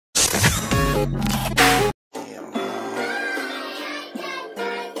Real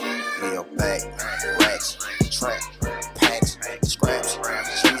back, racks, trap, packs, scraps.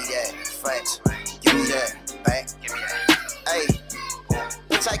 Give me that, facts. Give me that, back. Hey,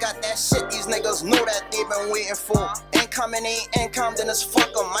 bitch, I got that shit. These niggas know that they been waiting for. Incoming ain't income, then it's fuck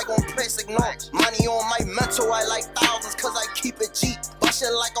 'em. I gon' press ignore. Money on my mental, I like thousands, cause I keep it G. Bust it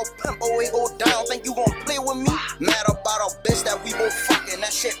like a pimp, oh, it go down. Think you gon' play with me? Mad about a bitch that we both fucking,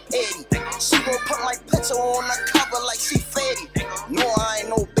 that shit petty. She gon' put my picture on the cover like she fatty. No, I ain't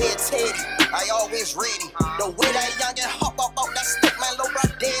no bad teddy, I always ready. The way that youngin' hop up out that stick, man, low bro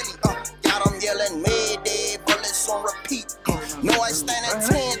daily. Got 'em yelling Mayday, bullets on repeat. No, I stand at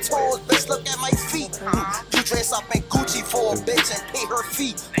 10 toes, bitch, look at my feet. You dress up in Gucci for a bitch and pay her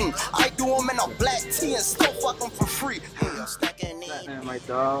fee. I do them in a black tee and still fuck them for free. Stacking in. My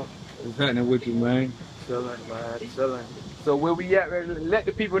dog. What's happening with you, man? Chillin', man, chillin'. So where we at? Let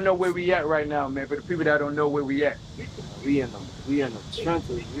the people know where we at right now, man. For the people that don't know where we at. We in the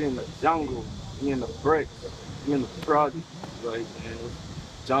trenches, we in the jungle, we in the bricks, we in the project. Like, man,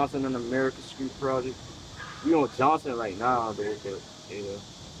 Johnson and America Street project. We on Johnson right now, though, but yeah,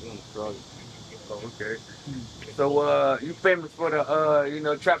 we on the project. Oh, okay. So, you famous for the, you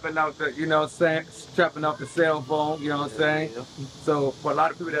know, trapping out the, you know what I'm saying, trapping off the cell phone, you know what I'm saying? Yeah. So, for a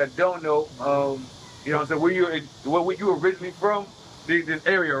lot of people that don't know, you know what I'm saying, where you originally from? This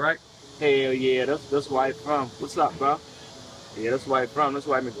area, right? Hell yeah, that's where I from. What's up, bro? Yeah, that's where I from. That's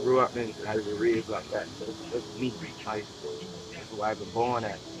why I grew up and I was raised like that. That's me. That's where I've been born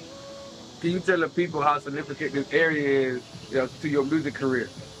at. Can you tell the people how significant this area is, you know, to your music career?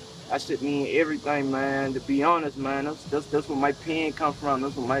 That shit mean everything, man. To be honest, man, that's where my pen come from.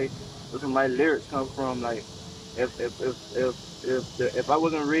 That's where my lyrics come from. Like, if I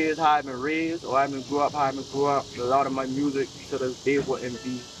wasn't raised how I've been raised, or I didn't grow up how I grew up, a lot of my music to this day wouldn't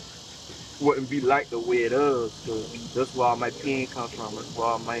be like the way it is. So that's where all my pen comes from. That's where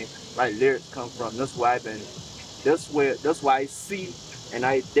all my lyrics come from. That's why that's why I see and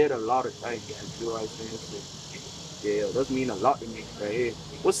I did a lot of things. You feel what I'm saying? So, yeah, that mean a lot to me right here.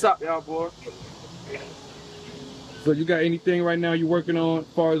 What's up, y'all, boy? So you got anything right now you working on, as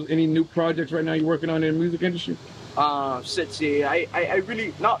far as any new projects right now you working on in the music industry? Shit, yeah, I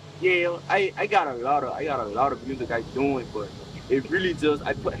really not, yeah, I got a lot of music I doing, but it really just,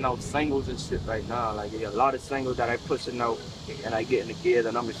 I putting out singles and shit right now. Like, yeah, a lot of singles that I pushing out and I getting together,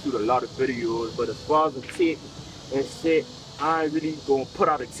 and I'm gonna shoot a lot of videos. But as far as the tape and shit, I ain't really gonna put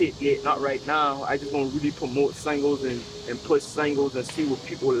out a tape yet, not right now. I just gonna really promote singles and push singles and see what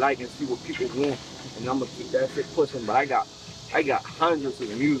people like and see what people want. And I'm gonna keep that shit pushing. But I got hundreds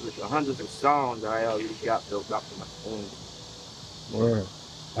of music, hundreds of songs that I already got built up on my phone. Word.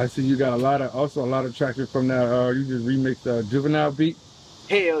 I see you got also a lot of traction from that, you just remixed Juvenile beat.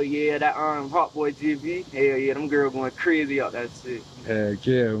 Hell yeah, that Hot Boy GV. Hell yeah, them girls going crazy out that shit. Heck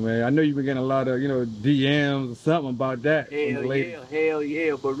yeah, man. I know you've been getting a lot of, you know, DMs or something about that. Hell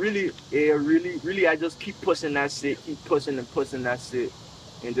yeah. But really, yeah, really, I just keep pushing that shit, keep pushing and pushing that shit,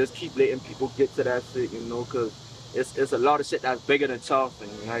 and just keep letting people get to that shit, you know, cause it's a lot of shit that's bigger than Charleston,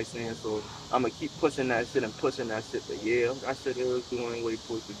 you know what I'm saying? So I'm gonna keep pushing that shit and pushing that shit. But yeah, that shit is doing what it's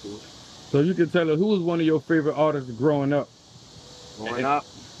supposed to do. So you can tell us, who was one of your favorite artists growing up? Growing up,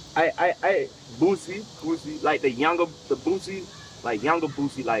 I Boosie, like the Boosie, like younger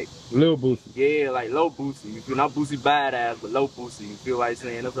Boosie, like Lil Boosie. Yeah, like low Boosie. You feel, not Boosie badass, but low Boosie. You feel what I'm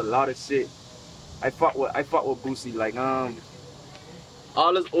saying? There's a lot of shit. I fought with Boosie, like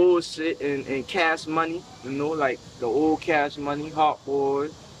all this old shit and Cash Money, you know, like the old Cash Money, Hot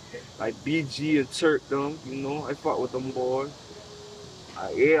Boys, like BG and Turk them, you know. I fought with them boys.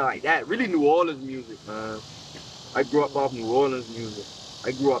 Yeah, like that. Really New Orleans music, man. I grew up off New Orleans music.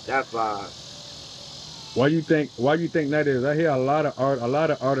 I grew up that vibe. Why do you think that is? I hear a lot of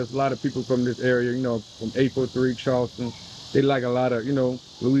artists, a lot of people from this area, you know, from 843, Charleston. They like a lot of, you know,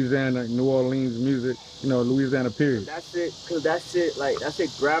 Louisiana, New Orleans music, you know, Louisiana period. That's it, cause that shit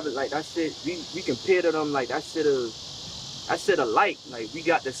grab it, like that shit, we compare to them, like that shit alike. Like we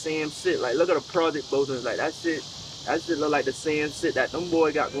got the same shit. Like look at the project both of us, like that shit look like the same shit that them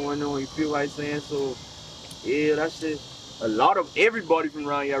boy got going on, you feel what I'm saying? So yeah, that shit, a lot of everybody from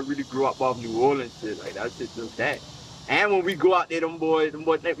around here really grew up off New Orleans shit, like that shit just that. And when we go out there, them boys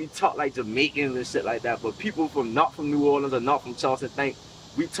let me talk like Jamaicans and shit like that. But people not from New Orleans or not from Charleston think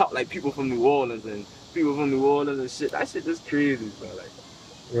we talk like people from New Orleans and people from New Orleans and shit. That shit just crazy, bro. Like,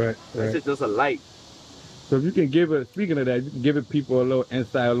 right. That shit just alike. So if you can give it, speaking of that, you can give it people a little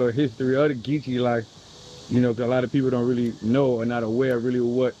insight, a little history of the Geechee life. You know, 'cause a lot of people don't really know or not aware really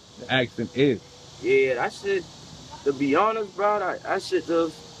what the accent is. Yeah, that shit, to be honest, bro, that shit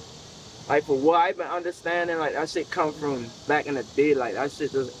just, Like for what I've been understanding, like that shit come from back in the day, like that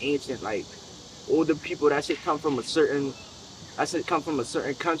shit just ancient, like older people, that shit come from a certain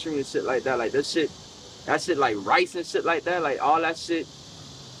country and shit like that. Like that shit like rice and shit like that, like all that shit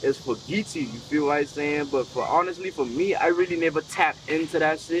is for Geechee, you feel what I'm saying? But for honestly, for me, I really never tapped into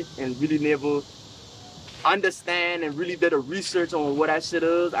that shit and really never understand and really did a research on what that shit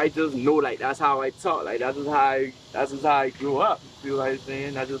is. I just know like that's how I talk, like that's just how I grew up. You feel what I'm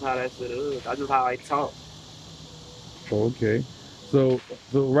saying? That's just how that shit is. That's just how I talk. Okay. So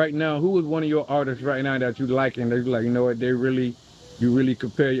right now, who is one of your artists right now that you like and that you like, you know what, you really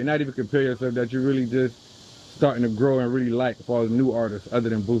compare, not even compare yourself, that you really just starting to grow and really like as far as new artists other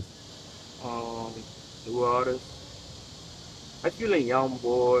than Boosie? New artists. I feel a young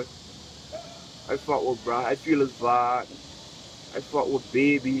boy. I fuck with bro. I feel his vibe. I fuck with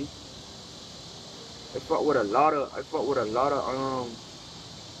Baby. I fuck with a lot of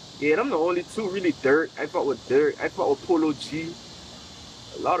yeah, them the only two really. Dirt. I fuck with Dirt. I fuck with Polo G.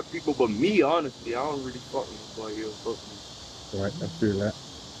 A lot of people, but me, honestly, I don't really fuck with nobody else but me. Right, I feel that.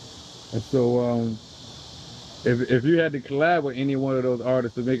 And so, if you had to collab with any one of those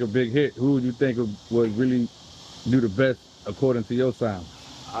artists to make a big hit, who would you think would really do the best according to your sound?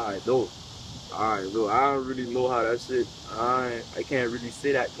 Alright, though. I don't really know how that shit. I can't really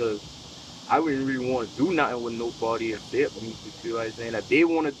say that because I wouldn't really want to do nothing with nobody except me. You feel what I'm saying? If they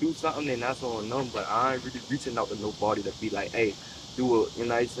want to do something, then that's on them. But I ain't really reaching out to nobody to be like, hey, do it. You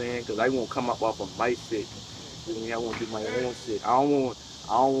know what I'm saying? Because I won't come up off of my shit. You know, I won't do my own shit. I don't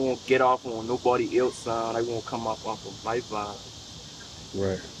want to get off on nobody else's sound. I won't come up off of my vibe.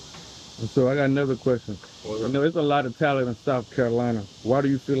 Right. And so I got another question. You know, there's a lot of talent in South Carolina. Why do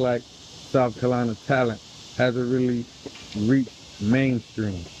you feel like South Carolina talent hasn't really reached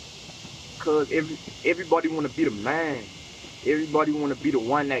mainstream? Because everybody want to be the man. Everybody want to be the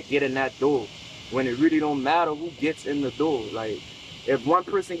one that get in that door. When it really don't matter who gets in the door. Like, if one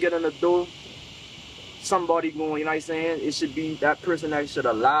person get in the door, somebody going, you know what I'm saying? It should be that person that should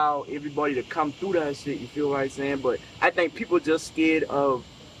allow everybody to come through that shit. You feel what I'm saying? But I think people just scared of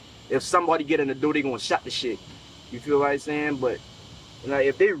if somebody get in the door, they gonna shut the shit. You feel what I'm saying? But like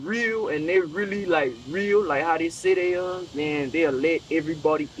if they real and they really like real, like how they say they are, then they'll let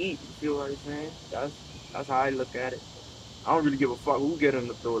everybody eat. You feel what I'm saying? That's how I look at it. I don't really give a fuck who get in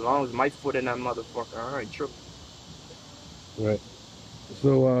the door, as long as my foot in that motherfucker. I ain't tripping. Right.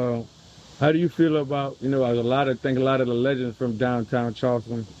 So how do you feel about, you know, I think a lot of the legends from downtown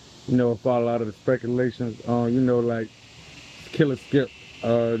Charleston, you know, about a lot of the speculations on, you know, like Killer Skip.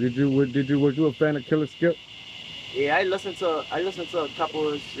 Was you a fan of Killer Skip? Yeah, I listened to a couple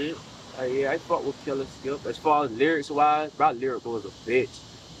of shit. Yeah, I fuck with Killer Skip. As far as lyrics wise, bro, lyrical is a bitch.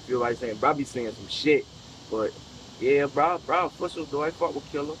 You feel what I'm saying? Bro be saying some shit. But yeah, bro, official though, I fuck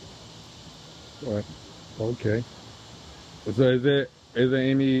with Killer. Right. Okay. So is there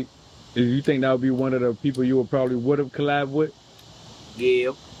any, you think that would be one of the people you would have collabed with?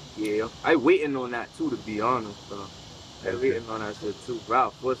 Yeah. I waiting on that too, to be honest. I waiting on that shit too, bro.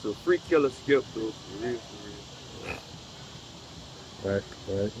 Official, free Killer Skip though, for real. Right,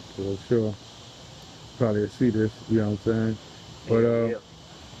 for sure. Probably see this, you know what I'm saying? But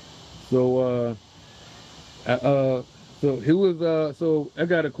so who was so I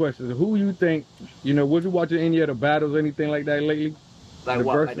got a question. Who you think, you know, was you watching any of the battles or anything like that lately? Like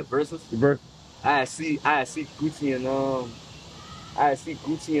what? Like the verses? The verse. I see Gucci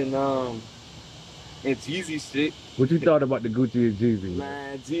and Jeezy shit. What you thought about the Gucci and Jeezy?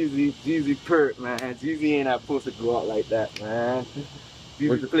 Man, Jeezy perk, man. Jeezy ain't not supposed to go out like that, man.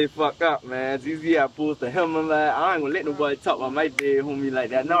 Jeezy play fuck up, man. Jeezy I supposed to him, man. I ain't gonna let nobody talk about my dead homie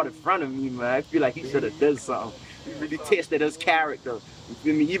like that. Not in front of me, man. I feel like he should have done something. He really tested his character. You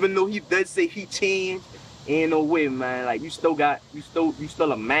feel me? Even though he does say he changed, ain't no way, man. Like you still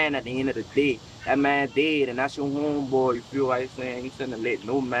a man at the end of the day. That man dead and that's your homeboy, you feel what I'm saying? You shouldn't let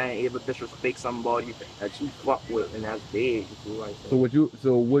no man ever disrespect somebody that you fuck with and that's dead, you feel what I'm saying?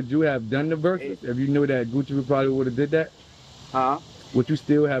 So would you have done the verses if you knew that Gucci probably would have did that? Huh? Would you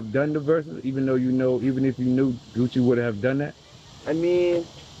still have done the verses even if you knew Gucci would have done that? I mean,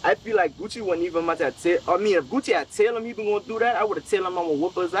 I feel like Gucci wasn't even much at tell. I mean, if Gucci had tell him he been gonna do that, I would have tell him I'm gonna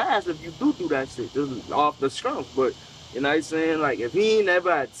whoop his ass if you do that shit, just off the scrums. But you know what I'm saying? Like if he ain't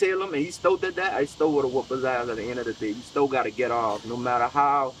never had tell him and he still did that, I still would have whooped his ass at the end of the day. You still gotta get off, no matter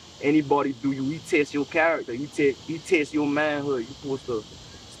how anybody do you. He test your character, he test your manhood. You supposed to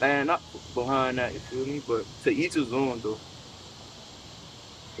stand up behind that. You feel me? But to each his own, though.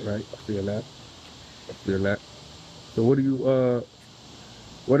 Right, I feel that. So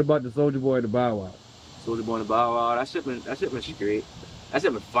what about the Soulja Boy and the Bow Wow? Soulja Boy and the Bow Wow, that shit been straight. That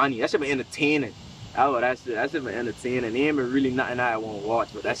shit been funny. That shit been entertaining. That shit been entertaining. It ain't been really nothing I want to watch,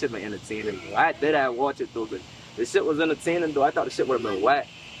 but that shit been entertaining. Why did I watch it though? But the shit was entertaining though. I thought the shit would have been whack.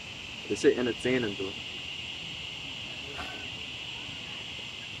 The shit entertaining though.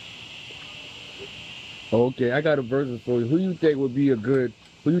 Okay, I got a versus for you. Who you think would be a good?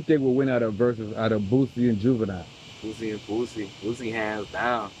 Who you think will win out of versus out of Boosie and Juvenile? Boosie and Boosie. Boosie hands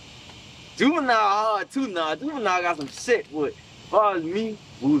down. Juvenile hard too now. Juvenile got some shit, but as far as me,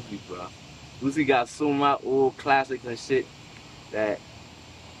 Boosie, bro. Boosie got so much old classics and shit that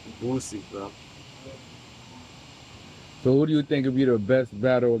Boosie, bro. So who do you think would be the best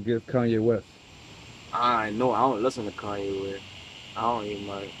battle against Kanye West? I know. I don't listen to Kanye West. I don't even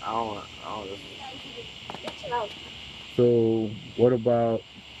like. I don't listen. So what about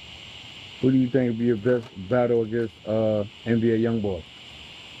who do you think would be the best battle against NBA Youngboy?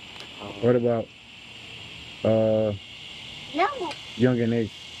 What about Young and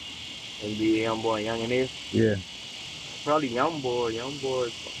Ace? NBA Youngboy, Young and Ace? Yeah. Probably Youngboy.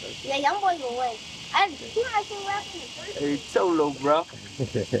 Youngboy. Yeah, Youngboy will win. I can rap in the first. Hey, Solo, bro.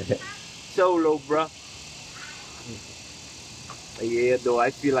 Solo, bro. Yeah, though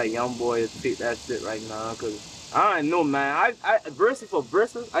I feel like Youngboy is take that shit right now, cause I don't know, man. I versus for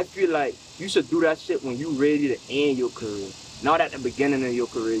versus, I feel like you should do that shit when you ready to end your career, not at the beginning of your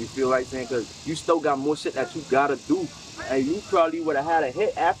career. You feel like saying, cause you still got more shit that you gotta do, and you probably would have had a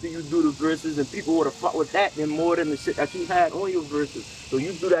hit after you do the verses, and people would have fought with that than more than the shit that you had on your verses. So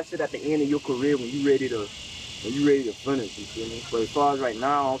you do that shit at the end of your career when you ready to finish. You feel me? But as far as right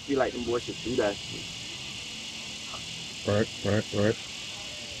now, I don't feel like them boys should do that shit. Right.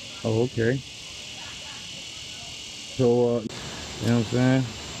 Oh, okay. So, you know what I'm saying?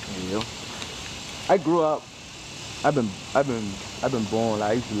 Yeah. I grew up. I've been born.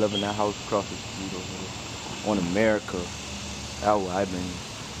 Like, I used to live in that house across the street over there on America. That's where I've been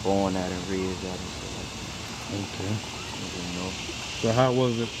born at and raised at and shit like that. Okay. You know. So how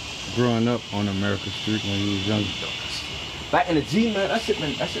was it growing up on America Street when you was young? Back in the G, man, that shit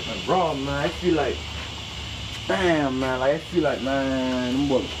been raw, man. I feel like, damn, man, like I feel like, man, them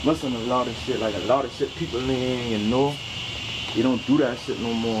boys missing a lot of shit. Like a lot of shit people in, you know, they don't do that shit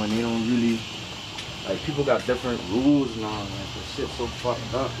no more, and they don't really, like, people got different rules now, man. The shit's so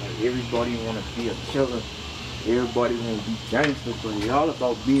fucked up. Like everybody wanna be a killer, everybody wanna be gangster, but it's all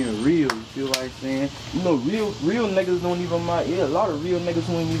about being real. You feel what I'm saying? You know, real niggas don't even mind. Yeah, a lot of real niggas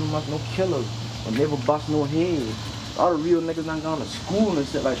who ain't even mind no killers or never bust no heads. A lot of real niggas not gone to school and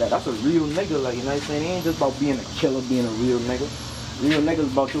shit like that. That's a real nigga, like, you know what I'm saying? It ain't just about being a killer, being a real nigga. Real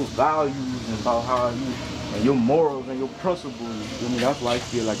niggas about your values and about how you, and your morals and your principles. You feel me? That's why I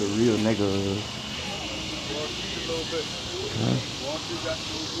feel like a real nigga is.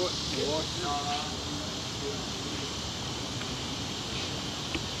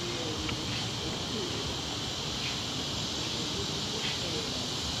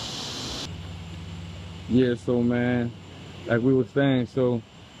 Yeah, so man, like we were saying, so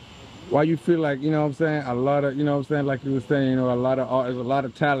why you feel like, you know what I'm saying, a lot of, you know what I'm saying, like you were saying, you know, there's a lot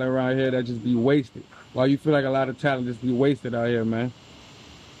of talent around here that just be wasted. Why you feel like a lot of talent just be wasted out here, man?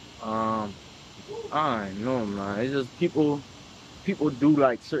 I don't know, man. It's just people do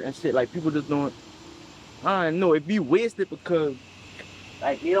like certain shit. Like people just don't. I don't know. It be wasted because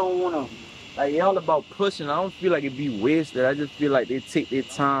like they don't wanna. Like it's all about pushing. I don't feel like it be wasted. I just feel like they take their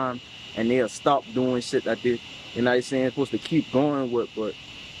time and they'll stop doing shit that they, you know what I'm saying, supposed to keep going with. But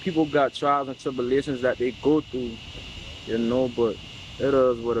people got trials and tribulations that they go through, you know. But it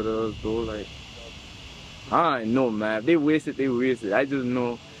is what it is, though. Like I don't know, man. If they wasted, they wasted. I just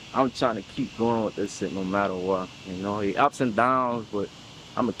know I'm trying to keep going with this shit no matter what. You know, the ups and downs, but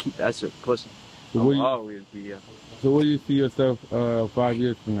I'm gonna keep that shit pushing. So I'll always be here. So where do you see yourself 5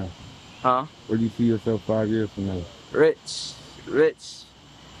 years from now? Huh? Where do you see yourself 5 years from now? Rich.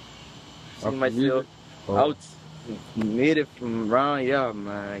 See myself out, made it from around here,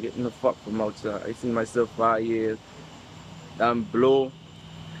 man. Getting the fuck from outside. I see myself 5 years. I'm blue,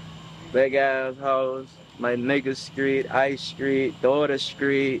 big ass house, my nigga street, Ice Street, daughter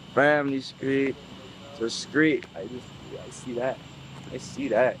street, family street. So street, I see that. I see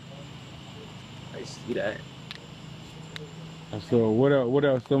that. So what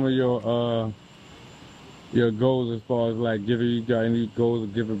are some of your goals as far as like giving? You got any goals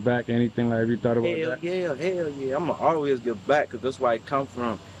of giving back? Anything like, have you thought about that? Hell yeah. I'ma always give back because that's where I come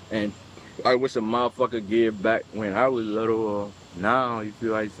from. And I wish a motherfucker gave back when I was little or now, you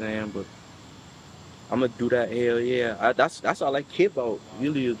feel what I'm saying? But I'ma do that, hell yeah. That's all I care about,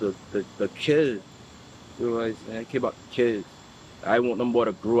 really, is the kids. You feel what I'm saying? I care about the kids. I want them boy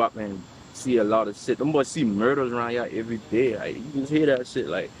to grow up and see a lot of shit. Them boys see murders around here every day. Like, you just hear that shit.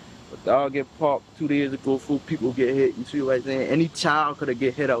 Like, a dog get popped 2 days ago, 4 people get hit. You see what I'm saying? Any child could have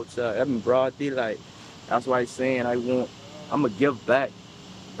get hit outside. I mean, broad daylight. That's why I'm saying I'ma give back.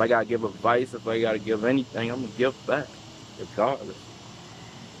 If I gotta give advice, if I gotta give anything, I'ma give back, regardless.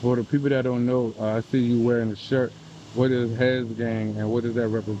 For the people that don't know, I see you wearing a shirt. What is Hez Gang and what does that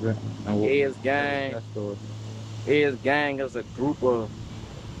represent? Hez Gang. Hez Gang is a group of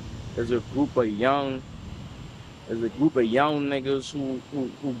young niggas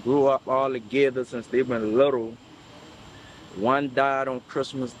who grew up all together since they've been little. One died on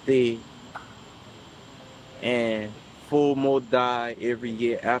Christmas Day, and 4 more died every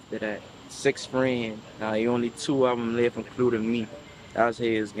year after that. 6 friends. Now only 2 of them left, including me. That's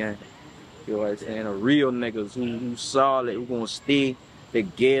Hez Gang. You know what I'm saying? A real niggas who solid, who gonna stay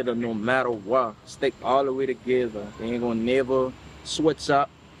together no matter what. Stick all the way together. They ain't gonna never switch up.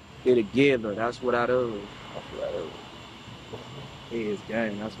 They're together. That's what I do. That's what I do. Hez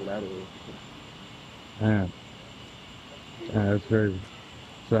Gang. That's what I do. Man. That's crazy.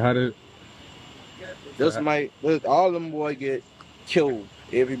 So how did... all them boys get killed.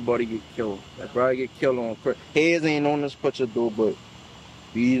 Everybody get killed. Like, bro, get killed on Hez ain't on this picture though, but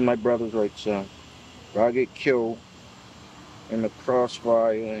these my brothers right here. Bro, I get killed in the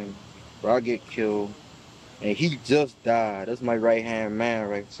crossfire, and bro, I get killed. And he just died. That's my right hand man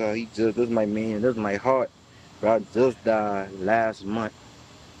right here. This is my man, this is my heart. Bro, I just died last month.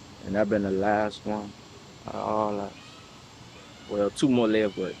 And I've been the last one. Well, 2 more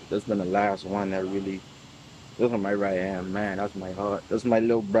left, but this been the last one that really, this is my right hand man. That's my heart. This is my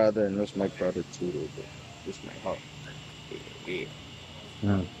little brother, and this is my brother too, though, but this is my heart. Yeah.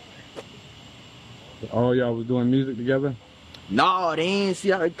 Yeah. So all y'all was doing music together? No, they ain't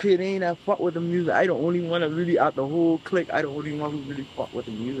see how the kid ain't that fuck with the music. I the only one that really out the whole clique. I the only one who really fuck with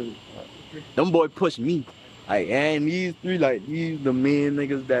the music. Them boy push me. Like, and these 3, like, these the main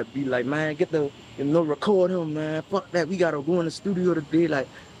niggas that be like, man, record him, man. Fuck that. We gotta go in the studio today. Like,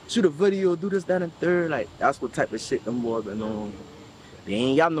 shoot a video, do this, that, and third. Like, that's what type of shit them boys been on. They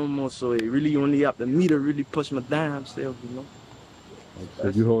ain't got no more, so it really only up to me to really push my damn self, you know. So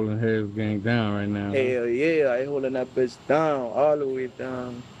you holding Hez Gang down right now? Hell yeah, I holding that bitch down, all the way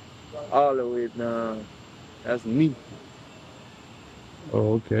down, all the way down. That's me.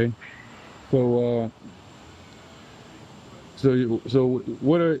 Oh, okay. So, so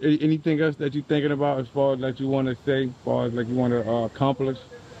what are anything else that you thinking about as far as like you want to say, as far as like you want to accomplish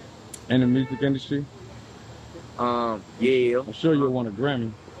in the music industry? Yeah. I'm sure you'll want a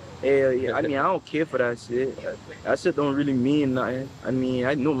Grammy. Hell yeah. I mean, I don't care for that shit. That shit don't really mean nothing. I mean,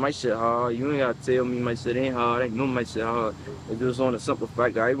 I know my shit hard. You ain't gotta tell me my shit ain't hard. I know my shit hard. It's just on the simple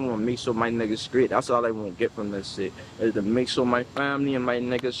fact that I even want to make sure my niggas straight. That's all I want to get from this shit. Is to make sure my family and my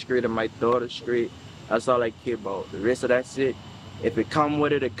niggas straight and my daughter straight. That's all I care about. The rest of that shit, if it come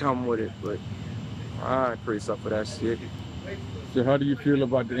with it, it come with it. But I ain't crazy for that shit. So how do you feel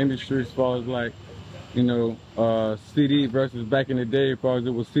about the industry as far as like, you know, CD versus back in the day, as far as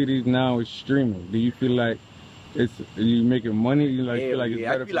it was CDs, now it's streaming? Do you feel like you making money? You like feel like it's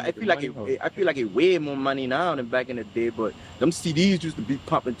better? I feel like it way more money now than back in the day, but them CDs used to be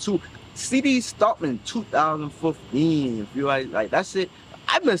pumping too. CDs stopped in 2015. You feel like that's it.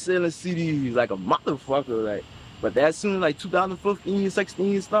 I've been selling CDs like a motherfucker, like, but as soon as like 2015,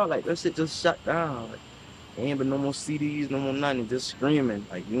 16 start, like that shit just shut down. Like, there ain't been no more CDs, no more nothing, just screaming.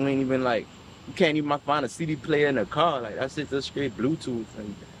 Like you ain't even like, you can't even find a CD player in the car. Like that shit just straight Bluetooth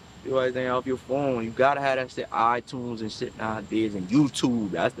and do everything off your phone. You gotta have that shit iTunes and shit nowadays, and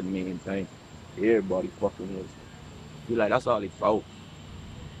YouTube. That's the main thing. Everybody fucking with. Feel like that's all they fought.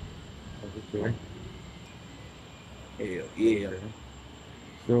 Okay. Hell yeah.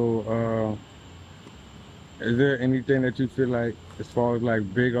 So, is there anything that you feel like, as far as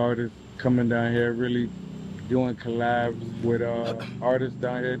like big artists coming down here, really doing collabs with artists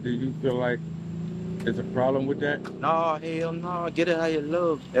down here? Do you feel like it's a problem with that? Nah, hell nah. Get it how you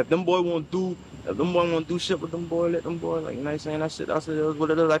love. If them boy won't do shit with them boy, let them boy. Like, you know what I'm saying? That shit, that's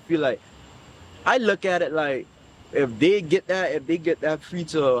what it is. I feel like, I look at it like, if they get that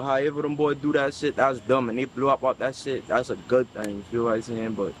feature, however them boys do that shit, that's dumb, and they blew up off that shit, that's a good thing, you feel what I'm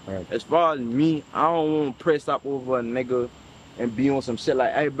saying? But as far as me, I don't want to press up over a nigga and be on some shit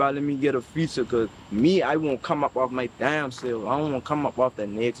like, hey bro, let me get a feature, cause me, I won't come up off my damn self. I don't want to come up off the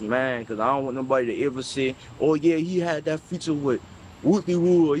next man, cause I don't want nobody to ever say, oh yeah, he had that feature with Wooty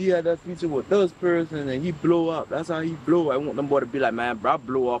Woo, or he had that feature with this person and he blow up. That's how he blow. I want them boy to be like, man, bro, I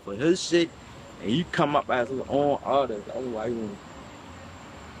blow off of his shit. And you come up as his own artist. That's why you want.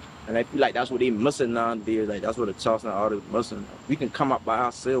 And I feel like that's what they missing nowadays. Like that's what the Charleston artists missing. We can come up by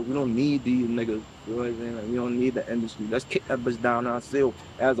ourselves. We don't need these niggas. You know what I'm saying? Like, we don't need the industry. Let's kick that bitch down ourselves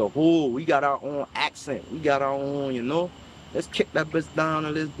as a whole. We got our own accent. We got our own, you know. Let's kick that bitch down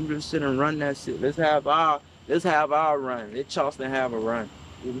and let's do this shit and run that shit. Let's have our run. Let Charleston have a run.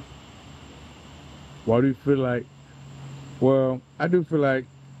 Why do you feel like? Well, I do feel like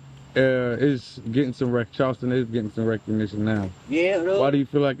it's getting some Charleston is getting some recognition now. Yeah, look. Why do you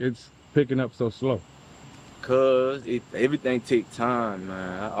feel like it's picking up so slow? Cause everything take time,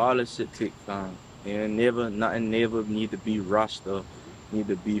 man. All this shit take time. And nothing never need to be rushed or need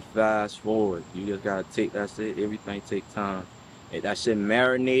to be fast forward. You just gotta take that shit. Everything take time. Let that shit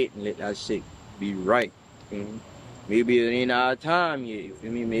marinate and let that shit be right. Maybe it ain't our time yet. You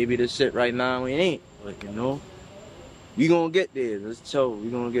feel me? Maybe this shit right now it ain't. But you know, we gonna get there. Let's chill.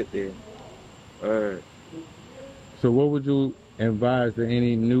 We gonna get there. Alright. So what would you advise to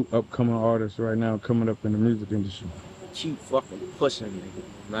any new upcoming artists right now coming up in the music industry? Keep fucking pushing, nigga.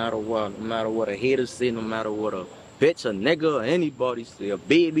 No matter what. No matter what a hater say, no matter what a bitch, a nigga, or anybody say, a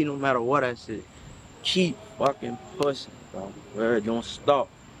baby, no matter what I say. Keep fucking pushing, bro. Word, don't stop.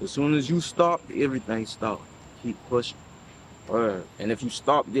 As soon as you stop, everything stops. Keep pushing. Word. And if you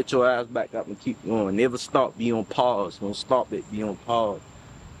stop, get your ass back up and keep going. Never stop, be on pause. Don't stop it, be on pause.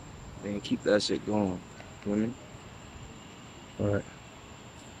 Then keep that shit going. You know what I mean? Alright.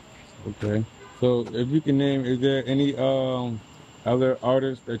 Okay. So if you can name, is there any other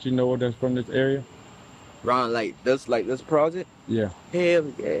artists that you know that's from this area? Around like this project? Yeah.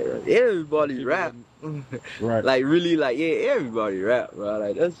 Hell yeah. Everybody rap. Right. Like really like yeah, everybody rap, bro.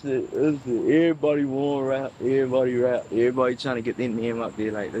 Like that's it. Everybody wanna rap, everybody rap, everybody trying to get their name out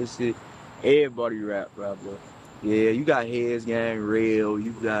there. Like that's it. Everybody rap, bro. Yeah, you got Heads Gang, Real,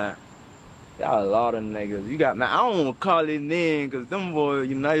 you got a lot of niggas. You got, man, I don't want to call it name because them boys,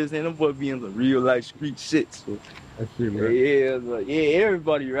 you know what I'm saying, them boys be in the real life street shit. So. I see, man. Yeah, but yeah,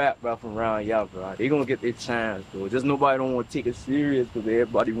 everybody rap, bro, from around y'all, bro. They gonna get their chance, bro. Just nobody don't want to take it serious because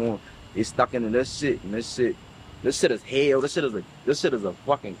everybody they stuck into this shit, and this shit is hell. This shit is a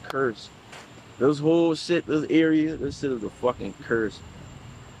fucking curse. This whole shit, this area, this shit is a fucking curse.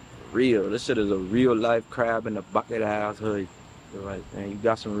 Real. This shit is a real life crab in the bucket ass hood. Right, man, you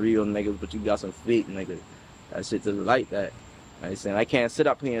got some real niggas, but you got some fake niggas. That shit just like that. Like I'm saying, I can't sit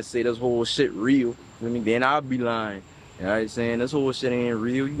up here and say this whole shit real. I mean, then I'll be lying. You know what I'm saying? This whole shit ain't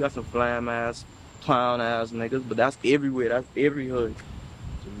real. You got some flam ass, clown ass niggas, but that's everywhere. That's every hood.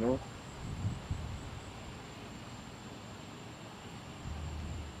 You know?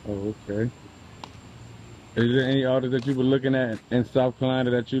 Oh, okay. Is there any artists that you were looking at in South Carolina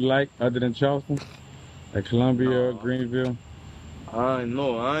that you like other than Charleston? Like Columbia, Greenville? I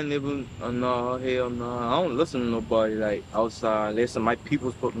know, I ain't never, no, hell no. I don't listen to nobody like outside. Listen, my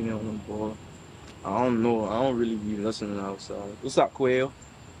peoples put me on them, boy. I don't know, I don't really be listening outside. What's up, Quail?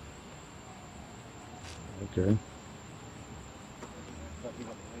 Okay.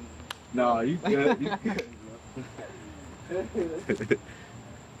 Nah, you good, you good.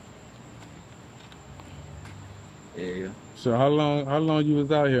 Yeah. So how long you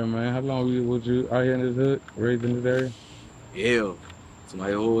was out here, man? How long was you out here in this hood, raised in this area? Yeah, it's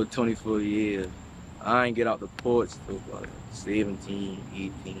my whole 24 years. I ain't get out the porch till about 17,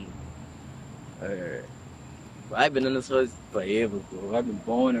 18. But I've been in this hood forever, bro. I've been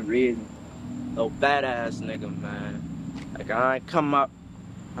born and raised a badass nigga, man. Like I ain't about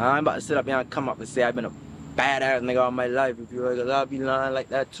to sit up here and come up and say I've been a badass nigga all my life. If you heard, I'll be lying like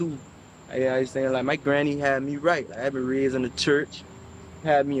that too. I was saying like my granny had me right. Like, I've been raised in the church.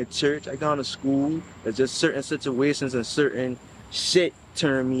 Had me in church, I gone to school. There's just certain situations and certain shit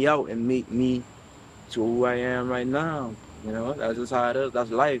turn me out and make me to who I am right now. You know, that's just how it is. That's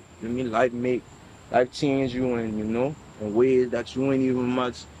life. You know what I mean? Life change you in, you know, in ways that you ain't even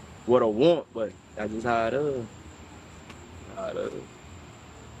much what I want, but that's just how it is. How it is.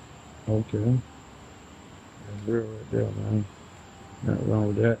 Okay. That's real right there, man. Nothing wrong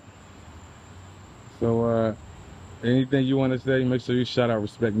with that. So, anything you want to say? Make sure you shout out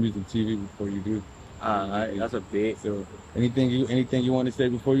Respect Music TV before you do. Alright, that's a big. So, anything you want to say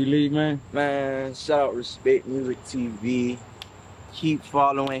before you leave, man? Man, shout out Respect Music TV. Keep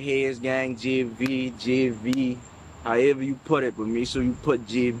following Heads Gang, JV, however you put it, but make sure you put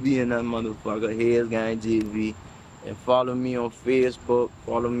JV in that motherfucker, Heads Gang, JV. And follow me on Facebook,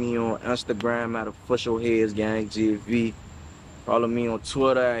 follow me on Instagram at Official Heads Gang, JV. Follow me on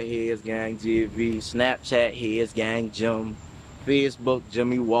Twitter at Heads Gang JV, Snapchat Heads Gang Jim, Facebook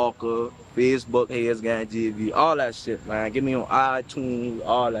Jimmy Walker, Facebook Heads Gang JV, all that shit, man. Get me on iTunes,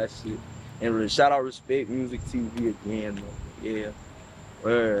 all that shit. And shout out Respect Music TV again, man. Yeah.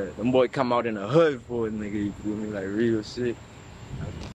 Them boy come out in a hood for a nigga, you feel me? Like real shit.